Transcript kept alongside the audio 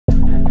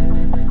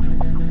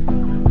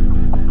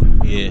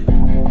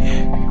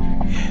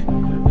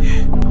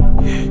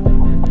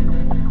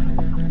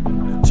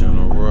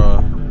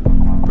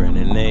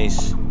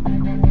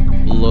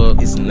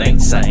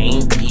nights I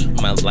ain't eat.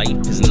 My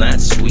life is not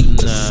sweet.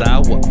 The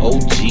sour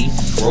OG,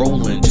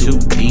 rolling too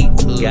deep.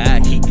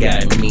 God, he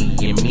got me,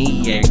 and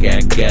me, I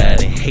got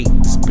God. And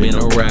hate's been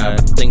around.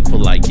 I'm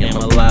thankful I am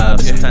alive.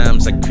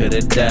 Times I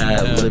could've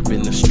died,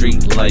 living the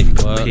street life.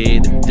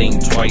 Prepared to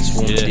think twice,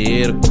 won't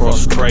dare to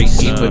cross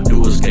Christ.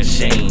 Evildoers got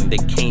shame, they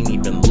can't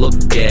even look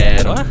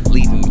at them.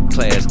 Leading the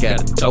class,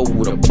 gotta throw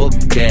with a book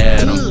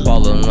at them.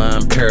 Falling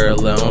line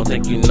parallel, don't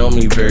think you know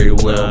me very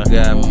well.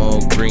 Got more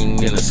green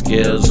than the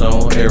scale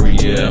zone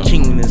area.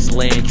 King in this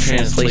land,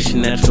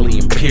 translation naturally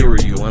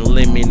imperial.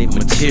 Unlimited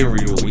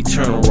material,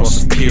 eternal or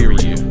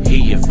superior.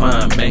 Here you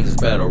find bangers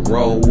better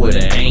roll with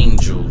an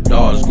angel.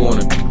 Dogs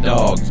gonna be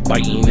dogs,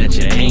 biting at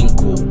your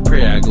ankle.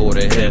 Pray I go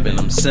to heaven,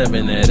 I'm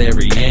 7 at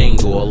every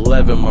angle.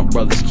 11, my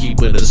brothers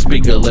keep it a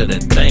speaker, let a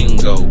thing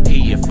go.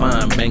 Here you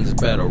find bangers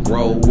better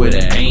roll with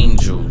an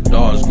angel.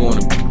 Dogs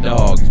gonna be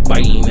dogs,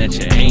 biting at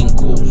your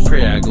ankles.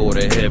 Pray I go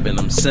to heaven,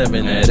 I'm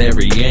 7 at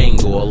every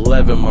angle.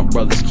 11, my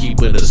brothers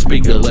keep it a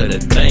speaker, let a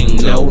thing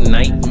go.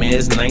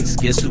 Nightmares, nights,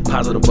 guess too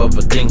positive of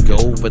a thinker.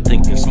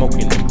 Overthinking,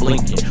 smoking and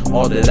blinking.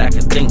 All that I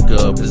can think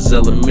of is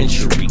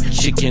elementary.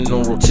 Chicken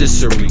on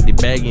rotisserie, they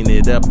bagging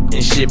it up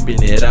and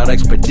shipping it out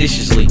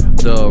expeditiously.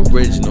 The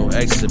original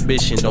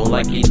exhibition, don't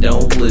like it,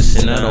 don't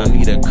listen. I don't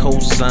need a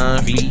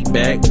cosign,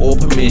 feedback, or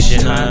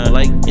permission. Hot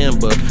like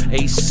Ember,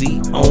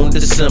 Acee on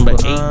December.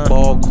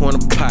 8-ball corner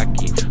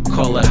pocket,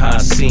 call it how I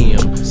see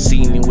 'em.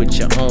 Seen it with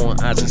your own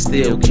eyes and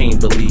still can't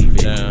believe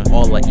it.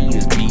 All I eat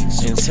is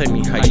beats, and tell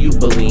me how you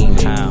believe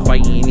it.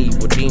 Fighting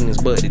evil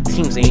demons, but the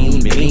teams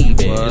ain't even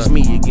even. It's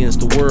me against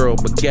the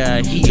world, but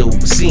God, he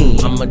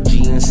overseen. I'm a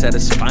G and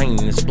satisfying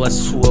this.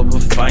 Bless whoever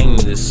find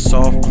this.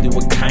 Softly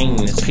with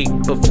kindness,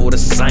 paper for the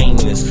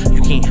signers.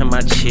 You can't have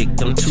my chick,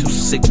 I'm too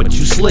sick, but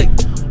you slick.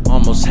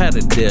 Almost had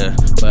her there,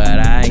 but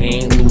I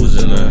ain't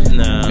losing her.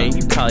 Man,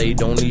 you probably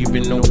don't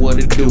even know what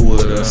to do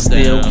with her.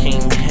 Still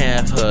can't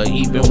have her,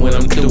 even when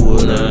I'm through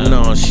with her.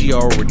 No, she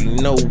already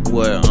know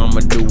what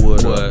I'ma do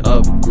with her.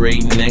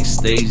 Upgrade, next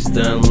stage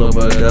done,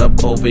 leveled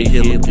up. Over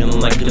here looking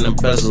like an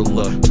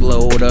embezzler.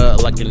 Glowed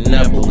up like a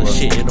nebula,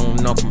 shitting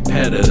on all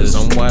competitors.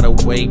 I'm wide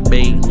awake,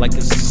 bait like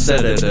it's a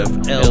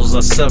sedative. L's,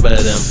 I sever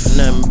them,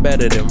 nothing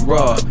better than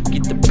raw.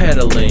 Get the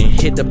pedaling,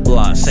 hit the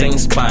block, same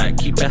spot,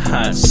 keep it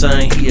hot.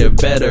 Son, he a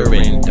veteran.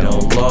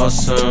 Don't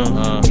lost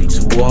him, you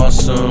too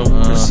awesome.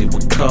 Proceed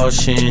with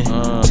caution,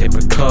 take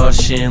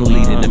precaution.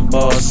 Leading in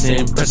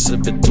Boston,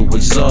 precipitate to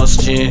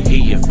exhaustion.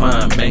 Here you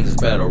find bangers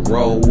better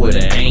roll with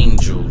an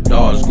angel.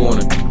 Dogs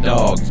gonna be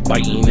dogs,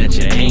 biting at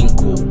your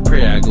ankle.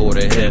 Pray I go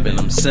to heaven,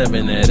 I'm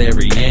 7 at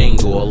every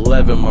angle.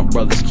 11, my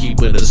brothers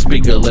keep it a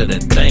speaker, let a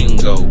thing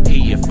go.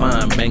 Here you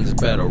find bangers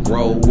better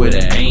roll with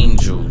an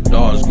angel.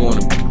 Dogs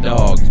gonna be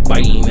dogs,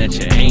 biting at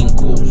your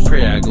ankles.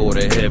 Pray I go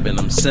to heaven,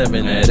 I'm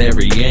 7 at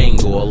every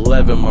angle.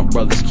 11, my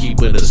brothers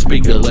keep it a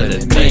speaker, let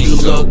it When you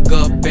thing go. look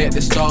up at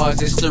the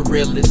stars, it's the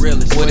realest.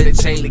 What it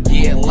take to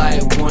get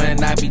like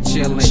one, I be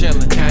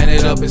chillin'. Count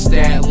it up and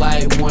stat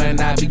like one,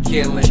 I be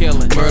killin'.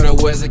 Murder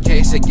was a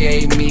case that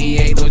gave me,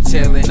 ain't no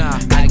tellin'.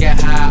 I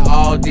got high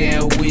all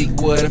damn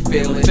week, what a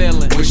feeling.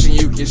 Wishing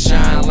you can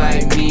shine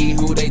like me,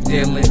 who they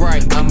dealin'.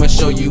 I'ma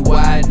show you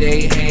why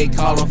they hate,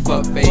 call them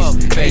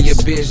fuckface. Pay your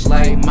bitch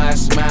like my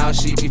smile,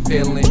 she be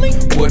feelin'.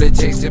 What it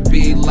takes to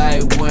be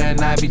like one,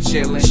 I be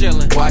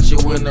chillin'. Watch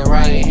it when the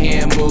right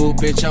hand move,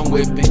 bitch, I'm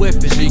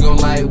whippin'. She gon'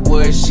 like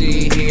what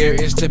she hear,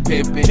 it's the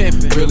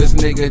pimpin'. Realest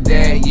nigga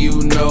that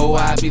you know,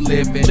 I be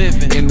livin'.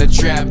 In the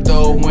trap,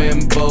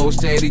 throwin' bows,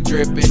 steady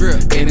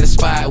drippin'. In the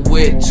spot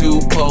with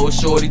 2 poles,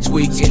 shorty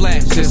tweaking.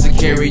 Sister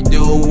carry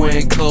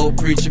doing cold,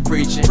 preachin'.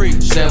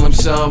 Tell him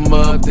some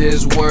of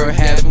this word,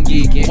 have him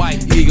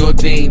geeking. He gon'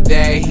 think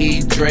that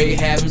he Dre,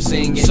 have him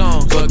singing.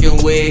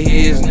 Fucking with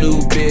his new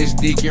bitch,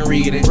 Deacon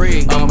reading.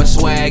 I'm a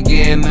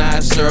swaggin', I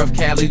surf,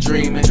 Cali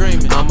dreamin'.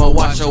 I'ma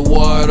watch her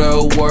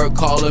water work,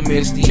 call her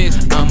Misty.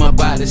 I'm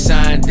about to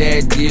sign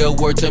that deal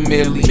worth a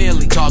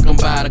milli. Talking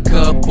about a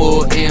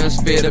couple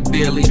M's, fit a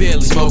Billy.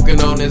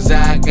 Smoking on his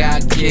eye,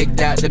 got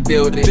kicked out the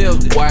building.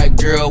 White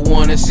girl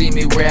wanna see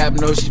me rap,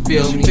 know she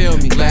feel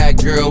me. Black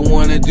girl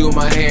wanna do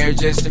my hair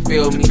just to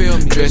feel me.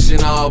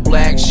 Dressing all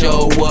black,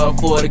 show up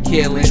for the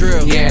killing.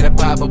 He had to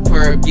pop a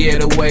perk,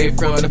 get away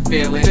from the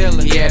feeling.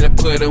 He had to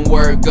put in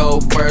work, go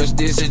first,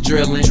 this is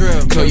drilling.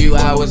 Told you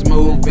I was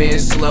moving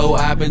slow,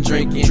 I've been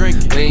drinking.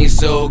 Lean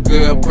so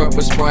good,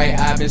 purple Sprite,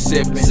 I've been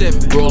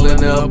sipping.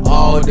 Rolling up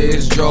all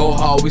this dro,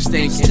 always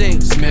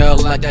thinking. Smell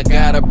like I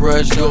got a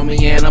brush on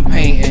me and I'm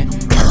painting.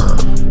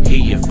 Here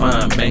you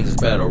find bangers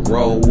better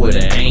roll with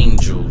an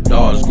angel.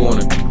 Dogs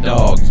gonna be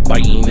dogs,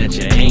 biting at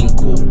your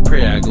ankle.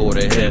 Pray I go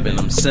to heaven,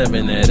 I'm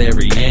 7 at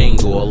every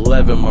angle.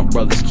 11, my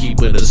brothers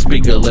keep it a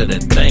speaker, let a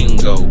thing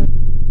go.